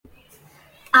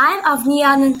I'm Avni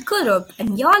Anand Kurup,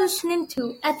 and you're listening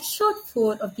to episode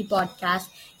 4 of the podcast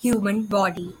Human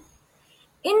Body.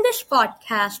 In this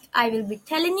podcast, I will be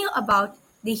telling you about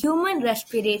the human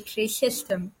respiratory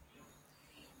system.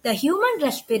 The human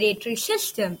respiratory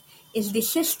system is the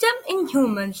system in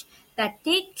humans that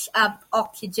takes up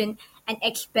oxygen and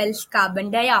expels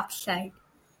carbon dioxide.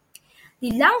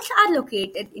 The lungs are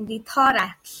located in the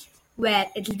thorax, where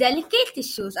its delicate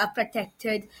tissues are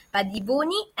protected by the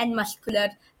bony and muscular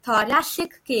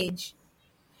thoracic cage.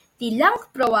 The lung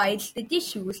provides the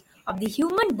tissues of the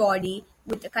human body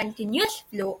with a continuous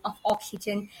flow of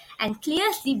oxygen and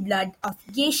clears the blood of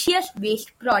gaseous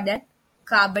waste product,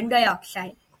 carbon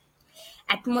dioxide.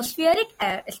 Atmospheric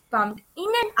air is pumped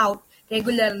in and out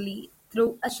regularly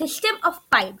through a system of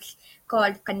pipes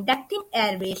called conducting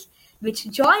airways which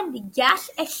join the gas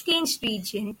exchange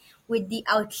region with the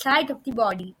outside of the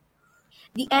body.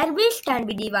 The airways can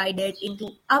be divided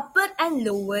into upper and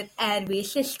lower airway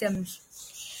systems.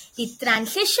 The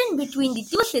transition between the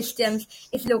two systems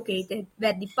is located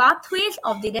where the pathways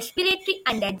of the respiratory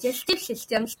and digestive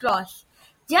systems cross,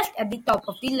 just at the top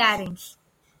of the larynx.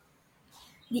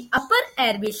 The upper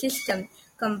airway system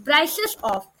comprises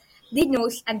of the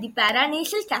nose and the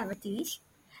paranasal cavities,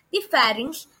 the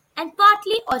pharynx, and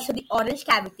partly also the oral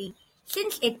cavity,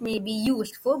 since it may be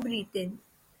used for breathing.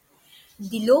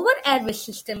 The lower airway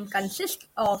system consists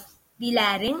of the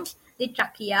larynx, the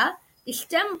trachea, the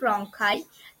stem bronchi,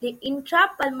 the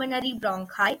intrapulmonary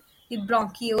bronchi, the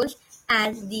bronchioles,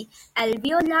 and the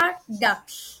alveolar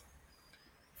ducts.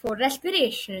 For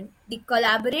respiration, the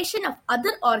collaboration of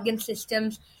other organ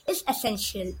systems is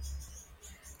essential.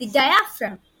 The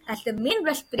diaphragm, as the main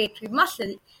respiratory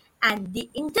muscle, and the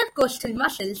intercostal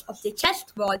muscles of the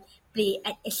chest wall play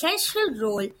an essential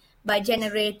role by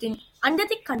generating, under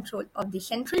the control of the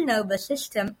central nervous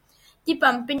system, the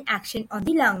pumping action on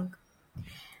the lung.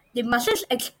 The muscles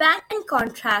expand and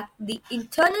contract the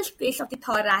internal space of the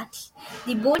thorax,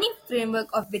 the bony framework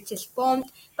of which is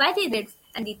formed by the ribs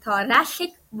and the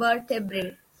thoracic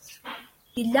vertebrae.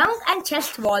 The lung and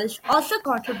chest walls also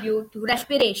contribute to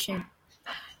respiration.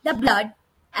 The blood,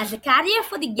 as a carrier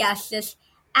for the gases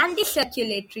and the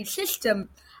circulatory system,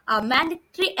 are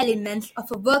mandatory elements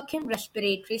of a working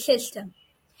respiratory system.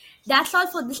 That's all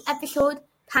for this episode.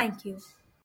 Thank you.